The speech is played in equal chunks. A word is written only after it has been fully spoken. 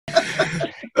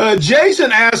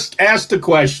Jason asked a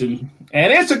question,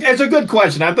 and it's a good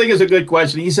question. I think it's a good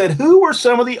question. He said, "Who were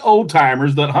some of the old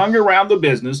timers that hung around the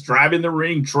business, driving the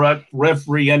ring truck,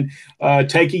 refereeing,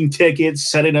 taking tickets,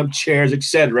 setting up chairs,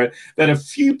 etc., that a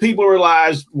few people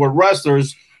realized were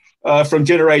wrestlers from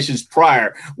generations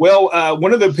prior?" Well,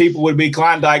 one of the people would be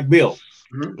Klondike Bill.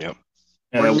 Mm-hmm. Yep.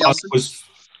 Was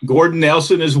Gordon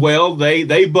Nelson as well.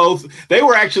 They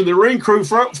were actually the ring crew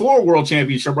for World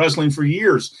Championship Wrestling for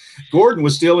years. Gordon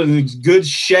was still in good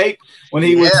shape when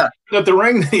he was at the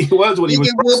ring. He was when he was.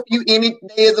 He can whoop you any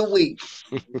day of the week.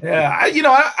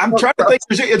 Yeah, I'm trying to think.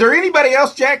 Is there anybody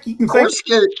else, Jack? You can think.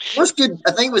 Korska,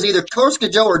 I think it was either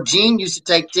Korska Joe or Gene used to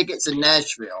take tickets in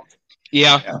Nashville.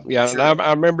 Yeah. Sure.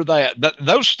 I remember that.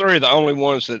 Those three are the only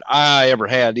ones that I ever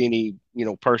had any,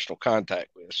 personal contact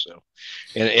with. So,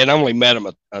 and only met them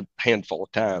a handful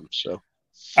of times. So,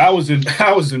 I was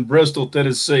in Bristol,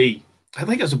 Tennessee. I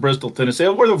think it's in Bristol, Tennessee,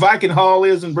 where the Viking Hall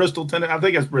is in Bristol, Tennessee. I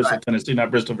think it's Bristol, Tennessee, not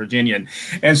Bristol, Virginia.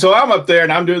 And so I'm up there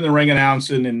and I'm doing the ring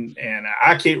announcing, and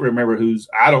I can't remember who's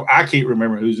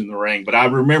in the ring, but I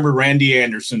remember Randy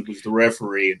Anderson was the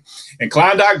referee, and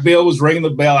Klondike Bill was ringing the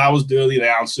bell. I was doing the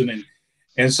announcing,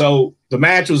 and so the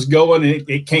match was going, and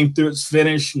it came through its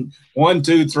finish. And 1,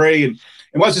 2, 3, and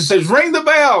once it says ring the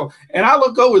bell, and I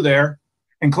look over there,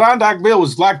 and Klondike Bill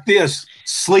was like this,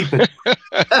 sleeping.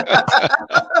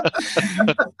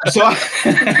 so I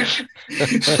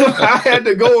had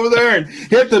to go over there and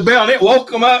hit the bell, and it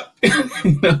woke him up.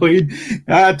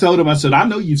 I told him, I said, I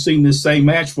know you've seen this same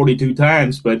match 42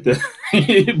 times, but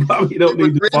you probably don't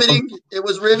need to. It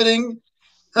was riveting.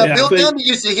 Bill Dunby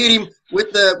used to hit him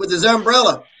with his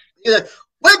umbrella.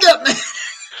 Wake up, man.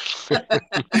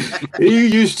 He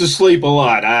used to sleep a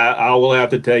lot. I will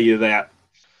have to tell you that.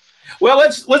 Well,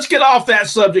 let's get off that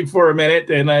subject for a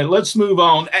minute, and let's move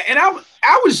on. And I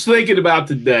was thinking about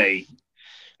today,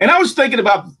 and I was thinking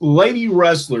about lady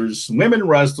wrestlers, women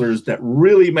wrestlers that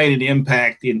really made an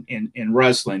impact in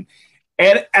wrestling.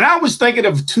 And I was thinking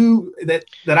of two that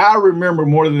I remember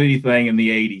more than anything in the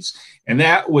 80s, and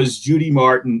that was Judy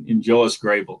Martin and Joyce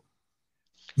Grable.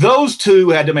 Those two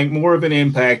had to make more of an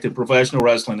impact in professional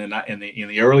wrestling in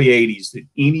the early 80s than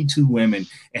any two women,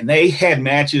 and they had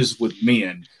matches with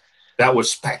men that were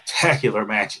spectacular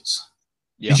matches.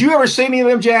 Yeah. Did you ever see any of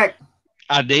them, Jack?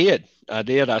 I did.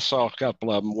 I saw a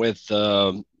couple of them with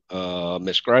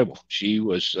Miss Grable. She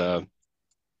was,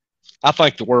 I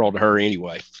think the world of her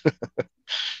anyway.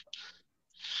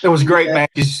 It was great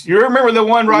matches. You remember the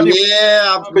one, Rodney?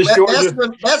 Yeah,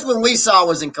 that's when we saw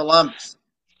was in Columbus.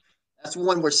 That's the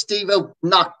one where Steve-O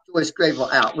knocked Joyce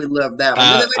Grable out. We loved that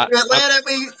one.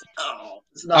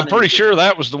 I'm pretty sure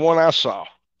that was the one I saw.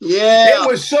 Yeah. It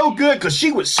was so good because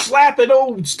she was slapping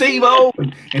old Steve-O,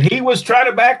 and he was trying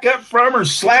to back up from her,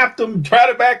 slapped him, try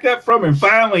to back up from him, and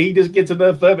finally he just gets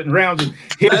enough of it and rounds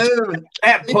it.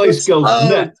 That place goes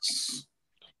nuts.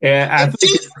 Yeah,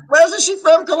 wasn't she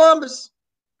from Columbus?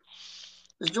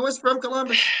 Is Joyce from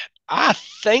Columbus? I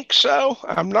think so.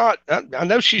 I'm not. I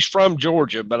know she's from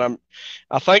Georgia, but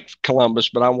I think Columbus,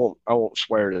 but I won't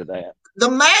swear to that. The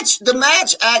match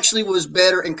actually was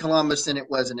better in Columbus than it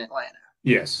was in Atlanta.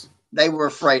 Yes. They were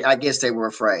afraid. I guess they were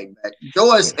afraid. But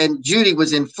Joyce and Judy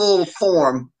was in full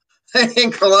form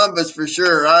in Columbus for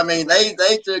sure. I mean, they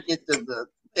took it to the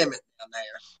limit down there.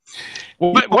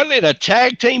 Well, wasn't it a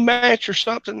tag team match or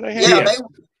something? They had?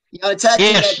 A tag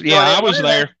team match. Yeah, I was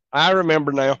there. I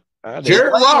remember now.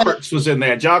 Jared Roberts was in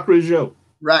that. Jacques Rougeau.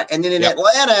 Right. And then in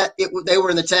Atlanta, they were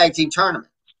in the tag team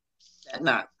tournament that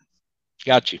night.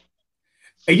 Got you.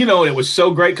 And, it was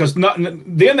so great because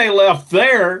then they left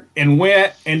there and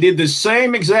went and did the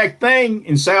same exact thing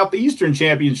in Southeastern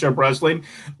Championship Wrestling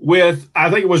with, I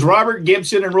think it was Robert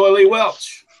Gibson and Roy Lee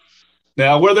Welch.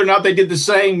 Now, whether or not they did the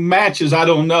same matches, I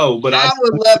don't know. But I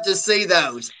would love to see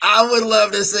those. I would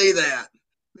love to see that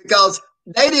because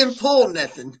they didn't pull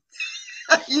nothing.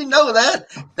 You know that.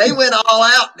 They went all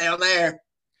out down there.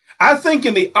 I think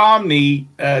in the Omni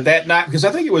that night, because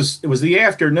I think it was the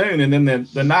afternoon, and then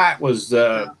the night was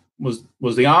the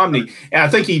Omni, and I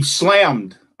think he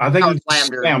slammed. I think he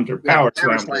slammed her, power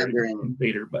slammed her, and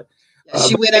beat her. But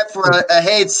she went up for a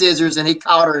head scissors, and he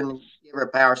caught her and gave her a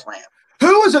power slam.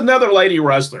 Who was another lady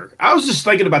wrestler? I was just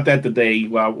thinking about that today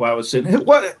while I was sitting.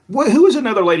 Who was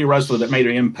another lady wrestler that made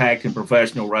an impact in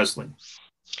professional wrestling?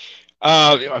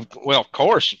 Well, of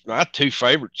course, my two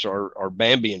favorites are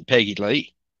Bambi and Peggy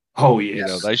Lee. Oh,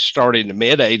 yes. They started in the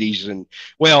mid 80s, and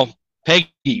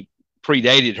Peggy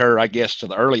predated her, I guess, to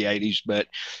the early 80s, but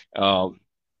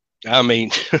I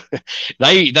mean,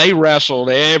 they wrestled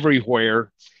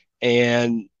everywhere,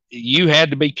 and you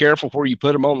had to be careful where you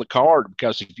put them on the card,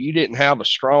 because if you didn't have a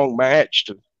strong match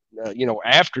to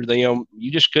after them,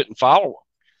 you just couldn't follow them.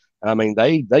 I mean,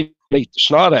 they beat the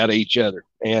snot out of each other,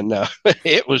 and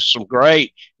it was some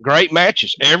great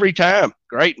matches every time.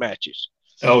 Great matches.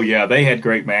 Oh yeah, they had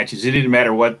great matches. It didn't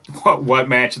matter what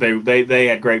match they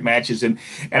had great matches, and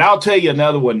I'll tell you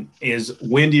another one is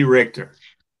Wendy Richter.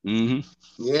 Mm-hmm.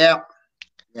 Yeah.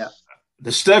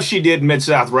 The stuff she did in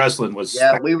Mid-South Wrestling was.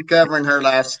 Yeah, we were covering her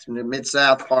last in the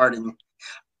Mid-South part, and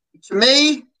to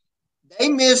me, they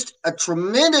missed a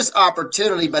tremendous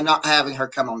opportunity by not having her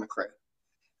come on the crew.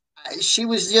 She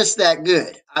was just that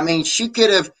good. I mean, she could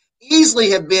have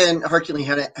easily have been Hercules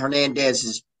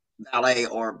Hernandez's valet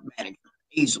or manager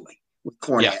easily with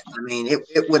Cornette. Yeah. I mean,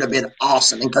 it would have been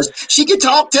awesome because she could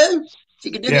talk too. She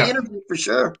could do the interview for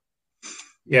sure.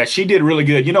 Yeah, she did really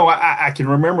good. I can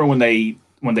remember when they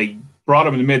brought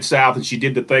him in the Mid-South and she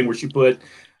did the thing where she put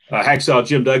Hacksaw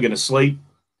Jim Duggan to sleep.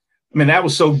 I mean, that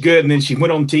was so good. And then she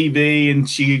went on TV and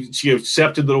she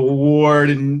accepted the award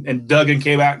and Duggan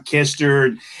came out and kissed her.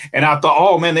 And I thought,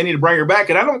 oh man, they need to bring her back.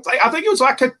 And I think it was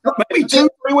like maybe 2 or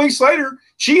 3 weeks later,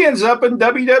 she ends up in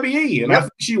WWE and I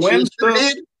think she wins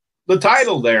the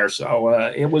title there. So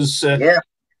it was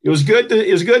good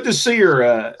to see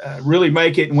her really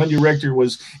make it. And Wendy Richter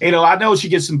was, I know she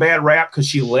gets some bad rap because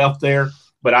she left there,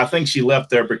 but I think she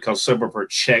left there because some of her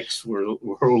checks were a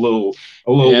little.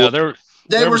 Yeah,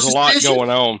 there was a lot going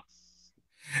on.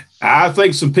 I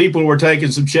think some people were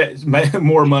taking some checks,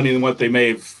 more money than what they may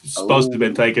have supposed to have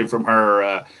been taken from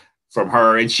her,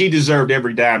 and she deserved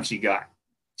every dime she got.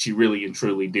 She really and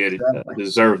truly did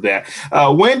deserve that.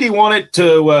 Wendy wanted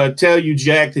to tell you,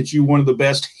 Jack, that you're one of the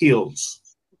best heels.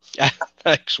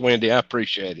 Thanks, Wendy. I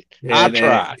appreciate it. I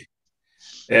tried.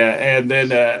 And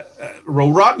then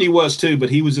Rodney was too, but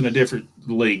he was in a different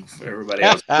league for everybody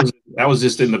else. That was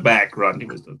just in the back. Rodney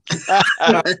was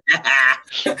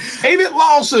David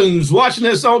Lawson's watching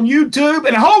this on YouTube,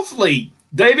 and hopefully,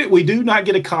 David, we do not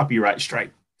get a copyright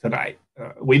strike tonight.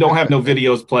 We don't have no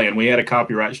videos playing. We had a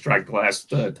copyright strike the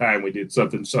last time we did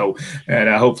something, and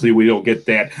hopefully we don't get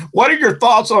that. What are your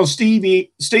thoughts on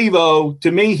Steve-O?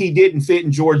 To me, he didn't fit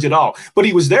in George at all, but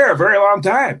he was there a very long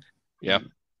time. Yeah.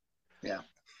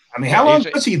 I mean, how long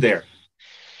was he there?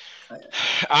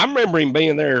 I remember him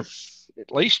being there at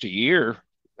least a year,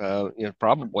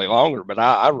 probably longer, but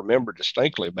I remember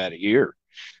distinctly about a year.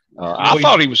 I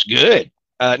thought he was good.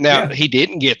 He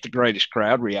didn't get the greatest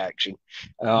crowd reaction.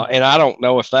 And I don't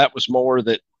know if that was more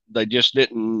that they just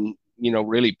didn't,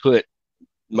 really put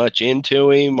much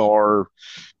into him or,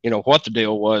 what the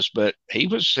deal was, but he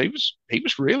was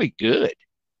really good.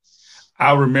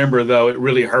 I remember, though, it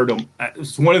really hurt him.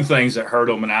 It's one of the things that hurt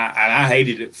him, and I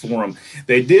hated it for him.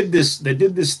 They did this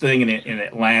thing in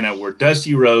Atlanta where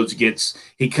Dusty Rhodes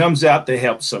comes out to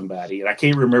help somebody, and I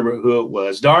can't remember who it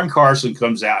was. Don Carson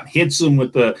comes out and hits him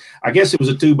with I guess it was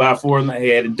a 2x4 in the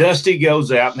head, and Dusty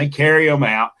goes out and they carry him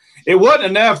out. It wasn't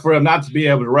enough for him not to be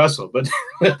able to wrestle, but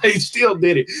they still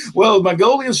did it. Well,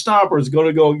 Mongolian Stomper is going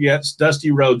to go against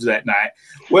Dusty Rhodes that night.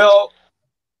 Well,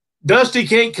 Dusty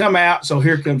can't come out, so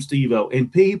here comes Steve-O,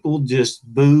 and people just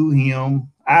boo him.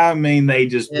 I mean, they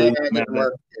just boo him. It didn't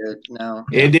work good. No,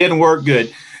 it didn't work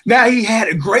good. Now he had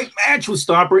a great match with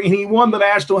Stomper, and he won the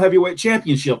National Heavyweight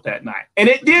Championship that night, and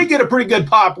it did get a pretty good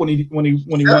pop when he won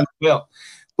the belt.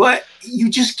 But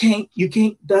you just can't.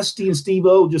 Dusty and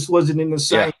Steve-O just wasn't in the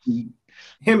same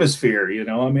hemisphere.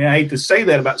 I mean, I hate to say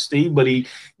that about Steve, but he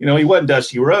wasn't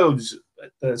Dusty Rhodes.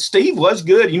 Steve was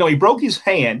good. He broke his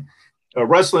hand.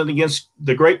 Wrestling against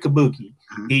the Great Kabuki.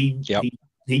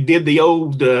 He did the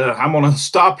old I'm going to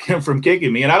stop him from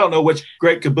kicking me, and I don't know which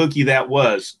Great Kabuki that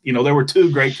was. There were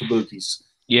 2 Great Kabukis.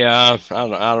 Yeah,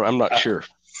 I'm not sure.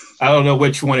 I don't know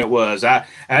which one it was. I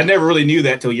never really knew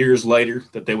that till years later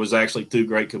that there was actually 2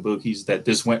 Great Kabukis that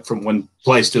just went from one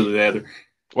place to the other.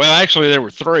 Well, actually, there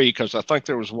were 3 because I think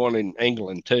there was one in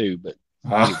England too. But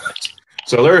anyway.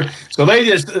 So they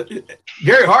just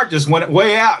Gary Hart just went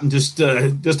way out and just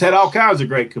had all kinds of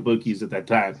great kabukis at that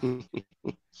time.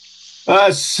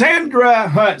 Sandra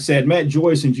Hunt said, met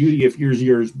Joyce and Judy a few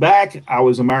years back. I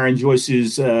was admiring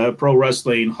Joyce's Pro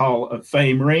Wrestling Hall of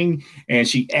Fame ring, and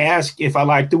she asked if I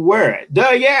like to wear it.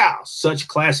 Yeah, such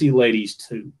classy ladies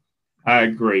too. I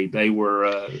agree. They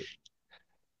were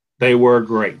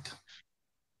great.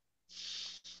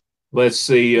 Let's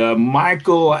see.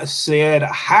 Michael said,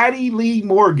 Heidi Lee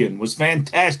Morgan was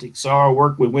fantastic. Saw her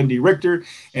work with Wendy Richter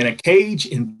in a cage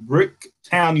in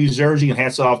Bricktown, New Jersey. And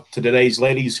hats off to today's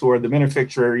ladies who are the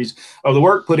beneficiaries of the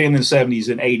work put in the 70s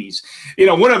and 80s.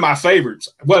 One of my favorites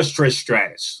was Trish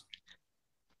Stratus.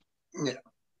 Yeah.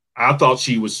 I thought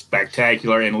she was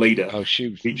spectacular. And Lita. Oh,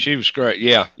 she was great.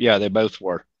 Yeah, they both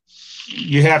were.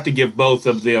 you have to give both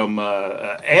of them,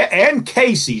 and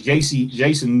Casey.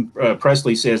 Jason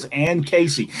Presley says, and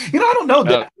Casey. I don't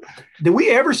know. Did we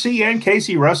ever see Ann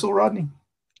Casey wrestle, Rodney?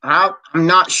 I'm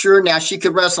not sure. Now, she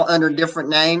could wrestle under different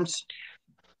names.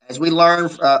 As we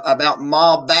learned about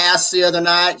Ma Bass the other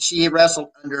night, she wrestled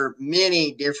under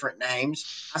many different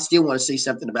names. I still want to see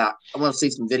something about. I want to see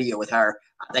some video with her.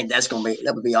 I think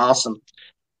that would be awesome.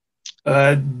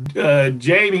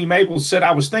 Jamie Maple said,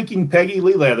 I was thinking Peggy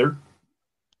Lee Leather.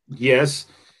 Yes.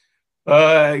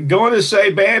 Going to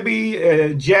say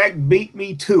Bambi, Jack beat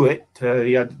me to it.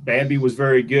 Yeah, Bambi was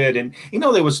very good. And,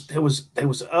 there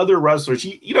was other wrestlers.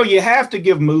 You have to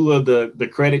give Moolah the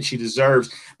credit she deserves.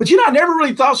 But, I never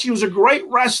really thought she was a great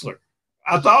wrestler.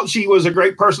 I thought she was a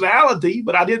great personality,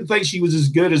 but I didn't think she was as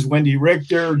good as Wendy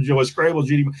Richter, Joyce Crable,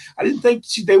 Judy. I didn't think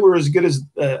they were as good as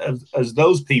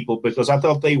those people, because I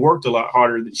thought they worked a lot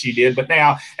harder than she did. But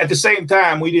now, at the same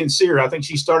time, we didn't see her. I think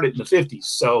she started in the 50s.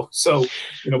 So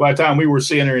by the time we were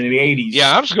seeing her in the 80s.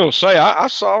 Yeah, I was going to say I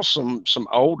saw some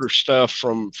older stuff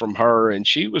from her, and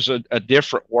she was a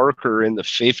different worker in the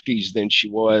 50s than she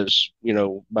was,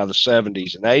 by the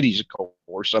 70s and 80s, of course.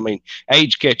 I mean,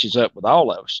 age catches up with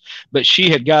all of us. But she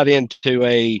had got into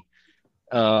a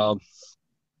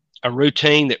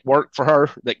routine that worked for her,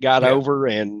 that got over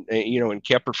and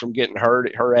kept her from getting hurt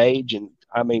at her age. And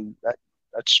I mean,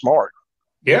 that's smart.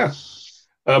 Yeah.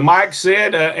 Mike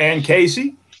said, Ann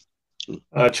Casey.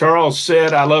 Charles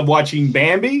said, I love watching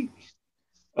Bambi.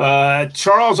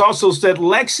 Charles also said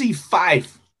Lexi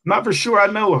Fife. Not for sure I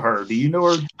know her. Do you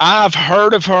know her? I've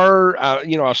heard of her.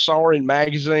 I saw her in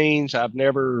magazines. I've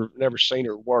never seen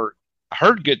her work. I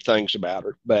heard good things about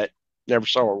her, but never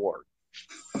saw her work.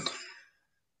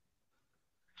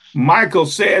 Michael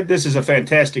said, this is a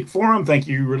fantastic forum. Thank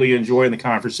you. Really enjoying the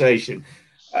conversation.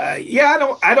 I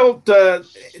don't.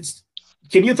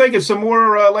 Can you think of some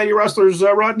more lady wrestlers,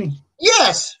 Rodney?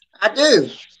 Yes, I do.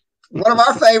 One of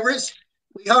our favorites.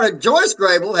 We heard of Joyce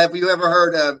Grable. Have you ever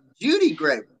heard of Judy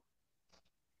Grable?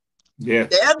 Yeah.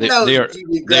 Dad knows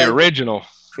Judy Grable. The original.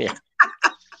 Yeah.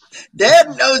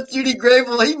 Dad knows Judy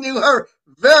Grable. He knew her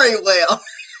very well.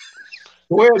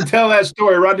 Go ahead and tell that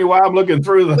story, Rodney, while I'm looking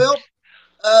through the. Well,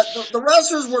 the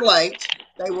wrestlers were late.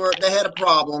 They had a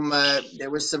problem. There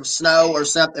was some snow or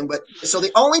something. So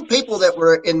the only people that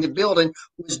were in the building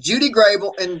was Judy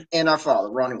Grable and our father,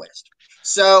 Ronnie West.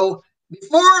 So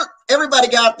before everybody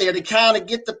got there, to kind of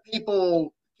get the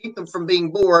people, keep them from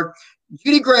being bored,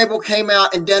 Judy Grable came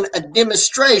out and done a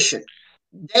demonstration.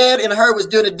 Dad and her was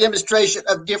doing a demonstration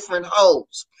of different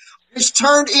holds, which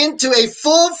turned into a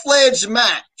full-fledged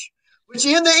match, which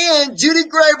in the end, Judy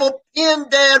Grable pinned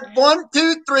Dad 1,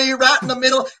 2, 3 right in the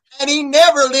middle, and he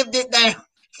never lived it down.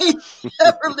 He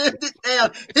never lived it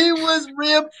down. He was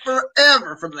ribbed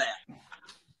forever from that.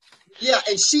 Yeah,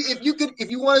 and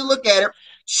if you want to look at her,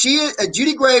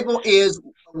 Judy Grable is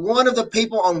one of the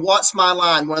people on What's My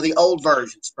Line, one of the old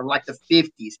versions from like the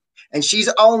 50s. And she's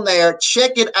on there.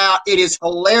 Check it out. It is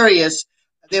hilarious,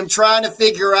 them trying to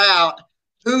figure out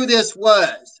who this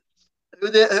was,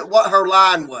 what her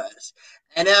line was.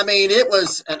 And I mean, it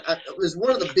was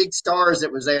one of the big stars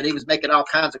that was there, and he was making all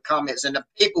kinds of comments, and the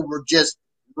people were just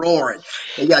roaring.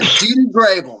 They got Judy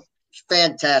Grable,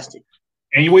 fantastic.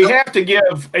 And we have to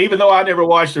give, even though I never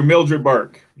watched her, Mildred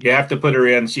Burke. You have to put her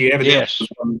in. She evidently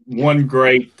was one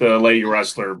great lady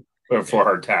wrestler for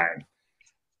her time.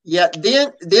 Yeah.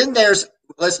 Then there's,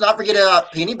 let's not forget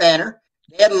about Penny Banner.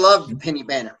 Dad loved Penny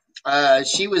Banner.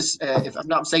 She was, if I'm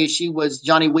not mistaken, she was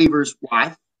Johnny Weaver's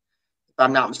wife. If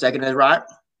I'm not mistaken, that's right.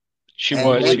 She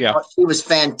was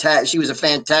fantastic. She was a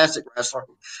fantastic wrestler.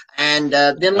 And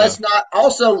then let's not,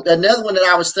 also another one that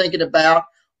I was thinking about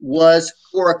was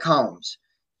Cora Combs.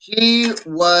 She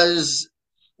was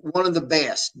one of the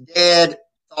best. Dad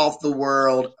thought the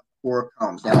world of Cora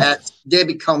Combs. Now that's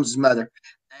Debbie Combs' mother.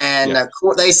 And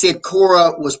they said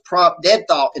Cora was Dad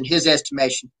thought, in his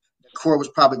estimation, that Cora was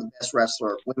probably the best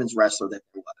women's wrestler that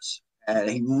there was. And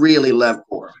he really loved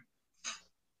Cora.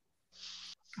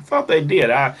 I thought they did.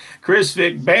 Chris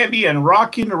Vick, Bambi, and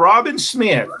Rockin' Robin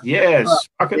Smith. Yes,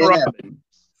 Rockin' Robin.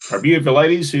 Our beautiful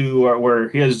ladies who were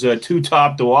his two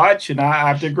top to watch, and I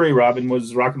have to agree. Rockin'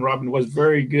 Robin was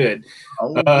very good.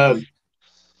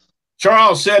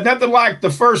 Charles said nothing like the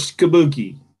first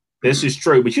Kabuki. This is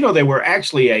true, but they were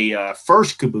actually a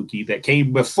first Kabuki that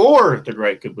came before the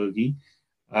Great Kabuki,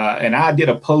 and I did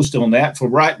a post on that. For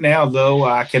right now, though,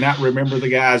 I cannot remember the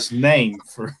guy's name.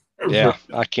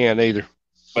 I can't either.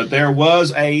 But there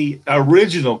was a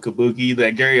original Kabuki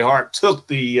that Gary Hart took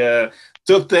that,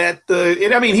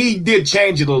 and I mean, he did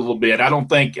change it a little bit. I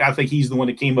think he's the one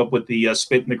that came up with the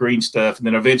spit and the green stuff, and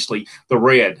then eventually the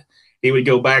red. he would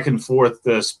go back and forth,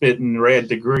 spitting red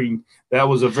to green. That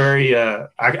was a very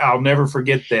I'll never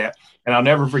forget that, and I'll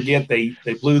never forget they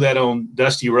blew that on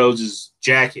Dusty Rhodes's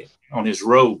jacket, on his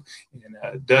robe,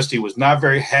 and Dusty was not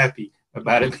very happy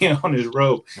about it being on his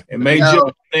robe, and made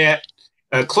Joe that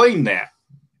clean that.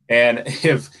 And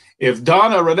if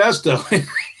Donna Renesto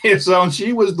is on,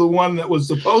 she was the one that was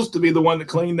supposed to be the one to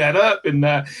clean that up, and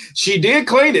she did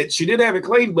clean it. She did have it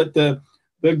cleaned, but the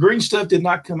green stuff did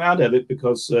not come out of it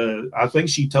because I think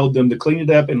she told them to clean it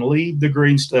up and leave the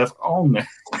green stuff on there.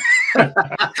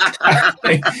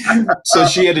 So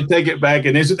she had to take it back,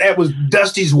 and that was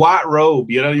Dusty's white robe.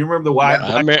 You remember the white?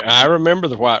 I remember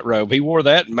the white robe. He wore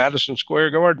that in Madison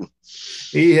Square Garden.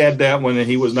 He had that one, and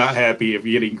he was not happy of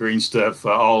getting green stuff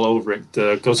all over it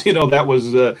because that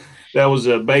was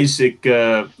a basic,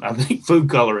 I think, food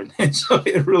coloring, and so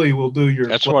it really will do your.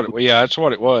 That's what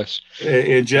it was.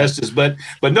 Injustice, but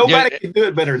nobody can do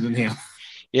it better than him.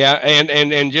 Yeah,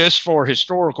 and just for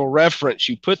historical reference,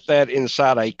 you put that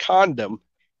inside a condom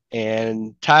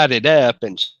and tied it up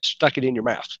and stuck it in your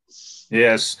mouth.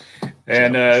 Yes,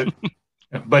 and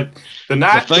but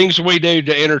the things we do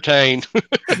to entertain.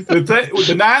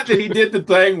 the night that he did the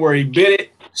thing where he bit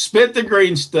it, spit the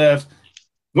green stuff,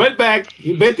 went back,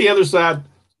 he bit the other side,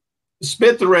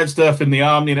 spit the red stuff in the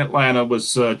Omni in Atlanta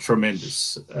was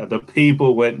tremendous. The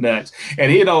people went nuts.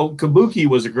 And, Kabuki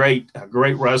was a great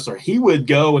wrestler. He would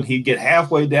go and he'd get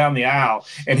halfway down the aisle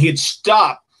and he'd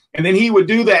stop. And then he would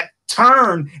do that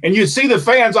turn and you'd see the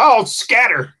fans all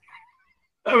scatter.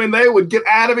 I mean, they would get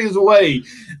out of his way.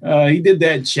 He did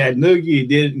that in Chattanooga. He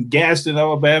did it in Gaston,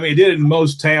 Alabama. He did it in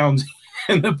most towns.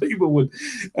 And the people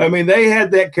they had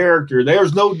that character.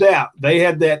 There's no doubt. They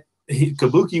had that.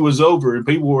 Kabuki was over and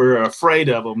people were afraid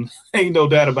of him. Ain't no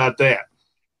doubt about that.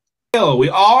 We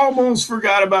almost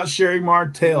forgot about Sherry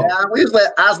Martel. Yeah,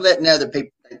 I was letting other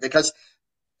people because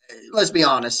let's be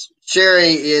honest,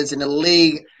 Sherry is in a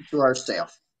league to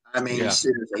herself. I mean,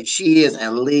 seriously, she is in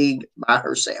a league by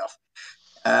herself.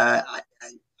 I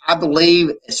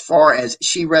believe as far as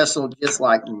she wrestled just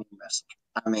like me wrestled.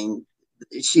 I mean,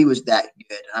 she was that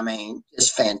good. I mean,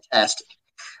 just fantastic.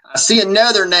 I see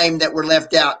another name that we're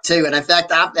left out too. And in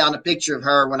fact, I found a picture of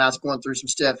her when I was going through some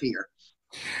stuff here.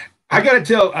 I got to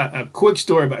tell a quick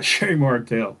story about Sherry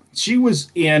Martel. She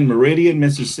was in Meridian,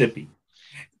 Mississippi.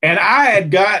 And I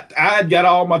had got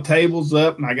all my tables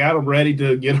up and I got them ready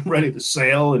to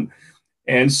sell.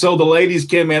 And so the ladies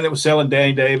came in that was selling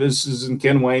Danny Davis's and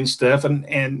Ken Wayne stuff.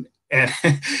 And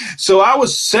so I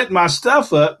was setting my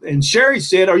stuff up, and Sherry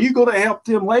said, "Are you going to help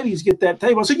them ladies get that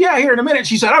table?" I said, "Yeah, here in a minute."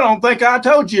 She said, "I don't think I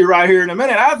told you right here in a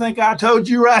minute. I think I told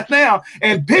you right now,"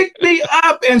 and picked me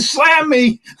up and slammed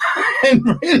me in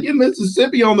Meridian,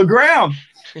 Mississippi on the ground.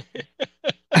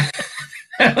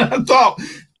 And I thought,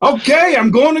 okay, I'm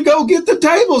going to go get the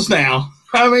tables now.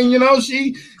 I mean,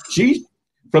 she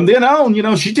from then on,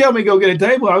 she tell me go get a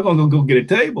table, I'm going to go get a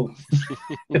table.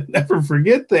 Never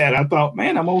forget that. I thought,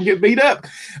 man, I'm going to get beat up.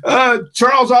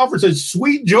 Charles Alford says,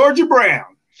 Sweet Georgia Brown.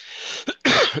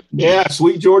 Yeah,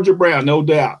 Sweet Georgia Brown, no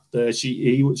doubt.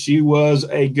 She was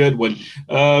a good one.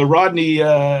 Rodney,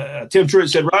 Tim Truitt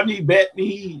said, Rodney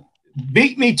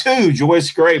beat me too,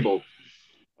 Joyce Grable.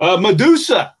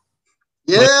 Medusa.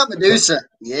 Yeah, Medusa.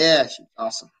 Yeah, she's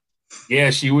awesome. Yeah,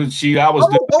 she was.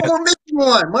 We're missing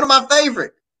one. One of my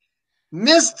favorite.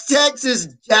 Miss Texas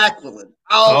Jacqueline.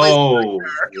 She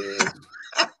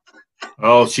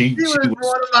was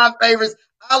one of my favorites.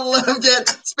 I loved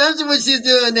that, especially when she's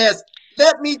doing this.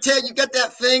 Let me tell you, got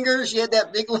that finger. She had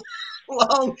that big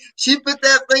long. She put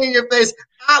that thing in your face.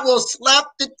 I will slap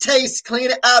the taste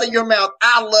clean it out of your mouth.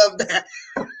 I love that.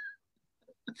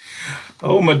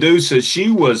 Oh, Medusa, she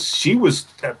was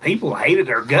people hated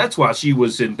her guts while she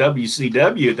was in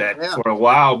WCW for a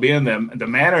while, being the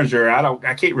manager.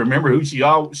 I can't remember who she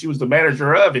was the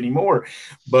manager of anymore,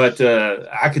 but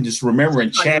I can just remember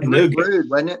in Chattanooga. Rick Rude,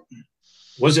 wasn't it?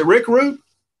 Was it Rick Rude?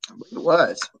 It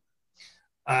was.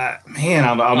 Man,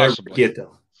 I'll never forget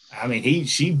though. I mean,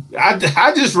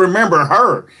 I just remember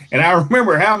her, and I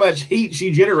remember how much heat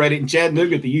she generated in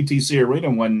Chattanooga at the UTC Arena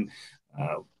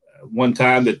one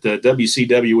time that the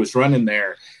WCW was running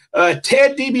there.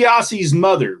 Ted DiBiase's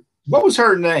mother, what was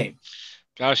her name?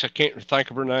 Gosh, I can't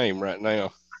think of her name right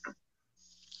now.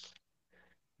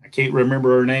 I can't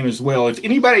remember her name as well. If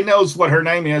anybody knows what her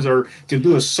name is or can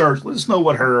do a search, let us know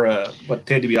what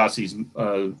Ted DiBiase's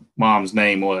mom's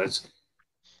name was.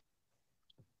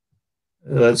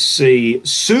 Let's see.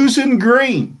 Susan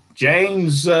Green.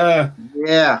 James.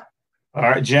 Yeah. All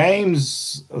right,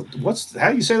 James.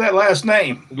 How do you say that last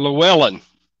name? Llewellyn.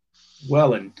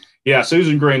 Yeah,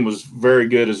 Susan Green was very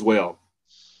good as well.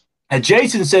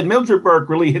 Jason said Mildred Burke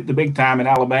really hit the big time in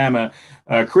Alabama.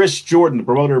 Chris Jordan, the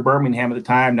promoter of Birmingham at the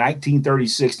time,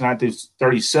 1936 to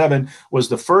 1937, was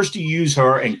the first to use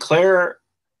her, and Claire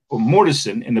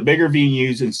Mortison in the bigger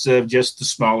venues instead of just the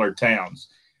smaller towns.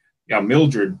 Yeah,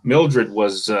 Mildred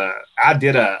was. I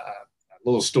did a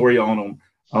little story on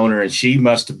her, and she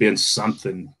must have been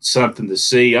something to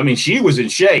see. I mean, she was in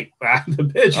shape. The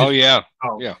picture. Oh yeah,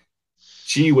 yeah.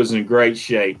 She was in great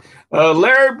shape.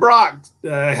 Larry Brock.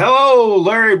 Hello,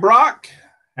 Larry Brock.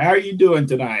 How are you doing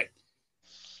tonight?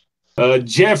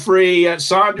 Jeffrey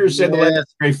Saunders said the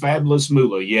legendary Fabulous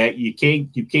Moolah. Yeah, you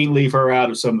can't leave her out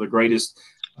of some of the greatest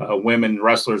women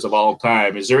wrestlers of all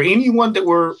time. Is there anyone that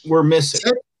we're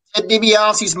missing? Ted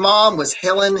DiBiase's mom was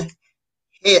Helen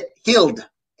Hild. Hild.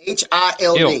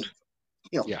 Hild.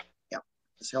 Yeah.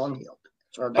 It's Helen Hild.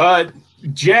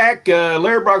 Jack,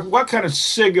 Larry Brock, what kind of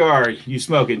cigar are you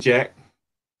smoking, Jack?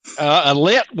 A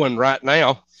lit one right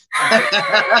now.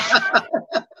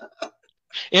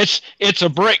 It's a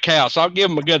brick house. I'll give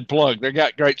them a good plug. They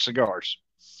got great cigars.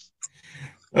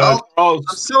 I'm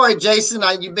sorry, Jason.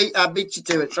 I beat you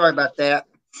to it. Sorry about that.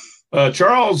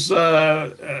 Charles,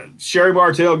 Sherry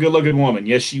Martell, good-looking woman.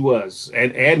 Yes, she was,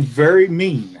 and very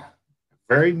mean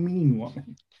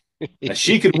woman.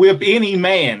 She could whip any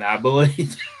man, I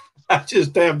believe. I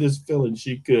just have this feeling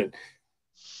she could.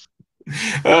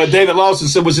 David Lawson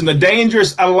said was in the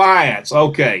Dangerous Alliance.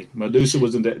 Okay, Medusa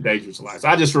was in the Dangerous Alliance.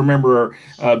 I just remember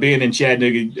her being in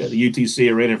Chattanooga, the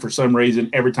UTC arena, and for some reason,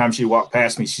 every time she walked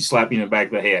past me, she slapped me in the back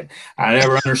of the head. I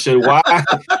never understood why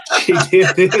she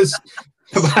did this.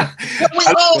 We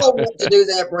all want to do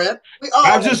that, Brent. We all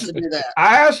want to do that.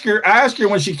 I asked her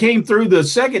when she came through the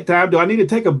second time, do I need to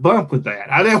take a bump with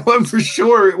that? I wasn't for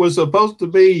sure it was supposed to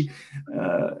be.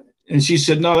 And she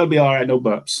said, no, that'll be all right, no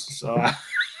bumps. So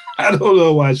I don't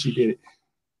know why she did it.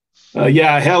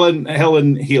 Yeah, Helen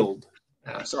Hild.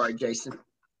 Sorry, Jason.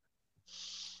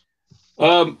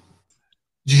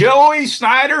 Joey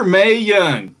Snyder, Mae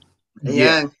Young.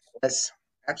 Yes,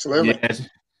 absolutely. Yes.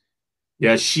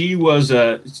 Yeah, she was.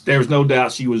 There's no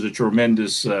doubt she was a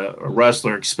tremendous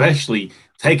wrestler, especially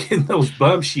taking those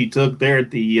bumps she took there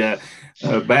at the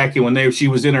back when she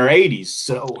was in her 80s.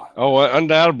 So,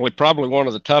 undoubtedly, probably one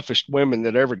of the toughest women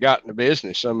that ever got in the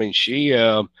business. I mean, she,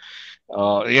 I've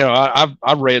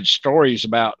read stories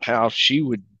about how she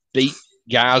would beat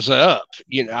guys up.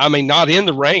 I mean, not in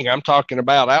the ring. I'm talking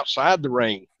about outside the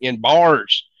ring in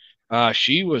bars.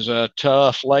 She was a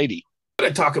tough lady. To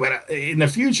talk about it in the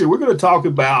future. We're going to talk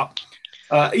about,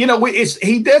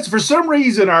 he does for some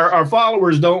reason. Our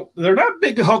followers they're not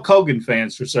big Hulk Hogan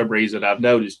fans for some reason. I've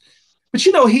noticed, but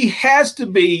he has to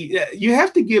be. You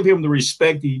have to give him the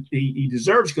respect he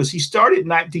deserves because he started in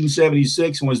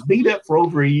 1976 and was beat up for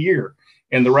over a year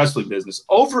in the wrestling business.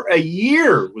 Over a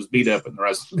year was beat up in the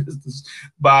wrestling business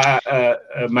by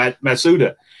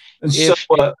Matsuda. And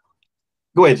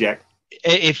go ahead, Jack.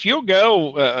 If you'll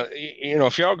go,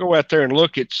 if y'all go out there and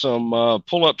look at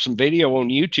pull up some video on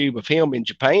YouTube of him in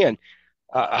Japan,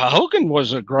 Hogan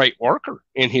was a great worker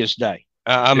in his day.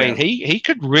 I mean, he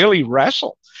could really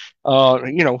wrestle.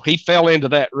 He fell into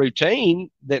that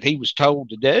routine that he was told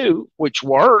to do, which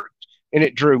worked, and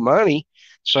it drew money.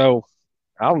 So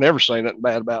I'll never say nothing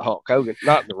bad about Hulk Hogan,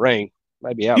 not in the ring,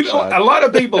 maybe outside. A lot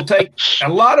of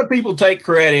people take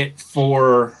credit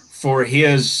for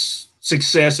his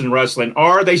success in wrestling,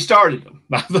 or they started them.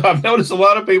 I've noticed a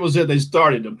lot of people said they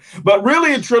started them, but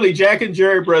really and truly, Jack and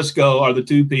Jerry Briscoe are the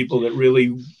two people that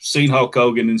really seen Hulk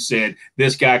Hogan and said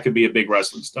this guy could be a big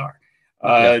wrestling star.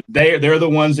 They're the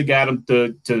ones that got him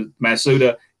to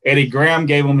Matsuda. Eddie Graham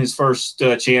gave him his first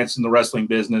chance in the wrestling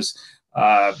business.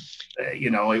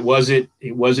 It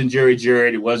wasn't Jerry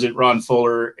Jarrett, it wasn't Ron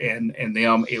Fuller and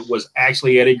them. It was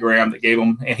actually Eddie Graham that gave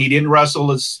him, and he didn't wrestle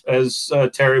as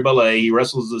Terry Bollea. He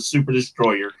wrestled as the Super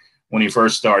Destroyer when he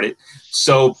first started.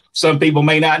 So some people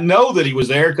may not know that he was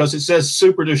there because it says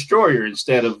Super Destroyer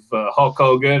instead of Hulk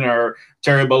Hogan or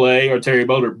Terry Bollea or Terry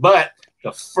Boulder. But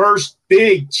the first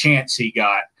big chance he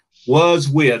got was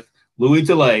with Louis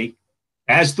Tilley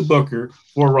as the booker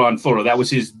for Ron Fuller. That was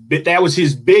his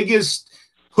biggest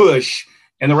push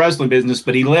in the wrestling business,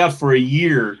 but he left for a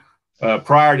year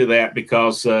prior to that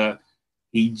because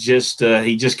he just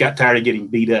got tired of getting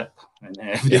beat up, and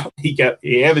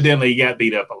he evidently got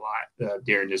beat up a lot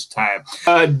during this time.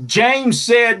 James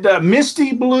said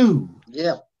Misty Blue.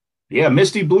 Yeah,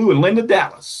 Misty Blue and Linda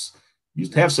Dallas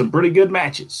used to have some pretty good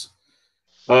matches.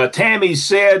 Tammy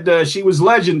said she was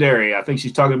legendary. I think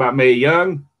she's talking about Mae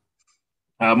Young.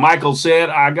 Michael said,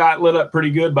 I got lit up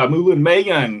pretty good by Moolah and Mae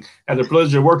Young. Had the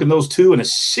pleasure of working those two in a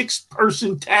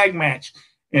 6-person tag match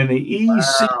in the Wow.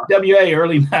 ECWA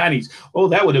early 90s. Oh,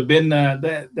 that would have been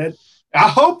that. I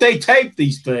hope they taped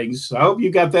these things. I hope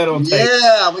you got that on tape.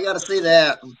 Yeah, we got to see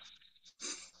that.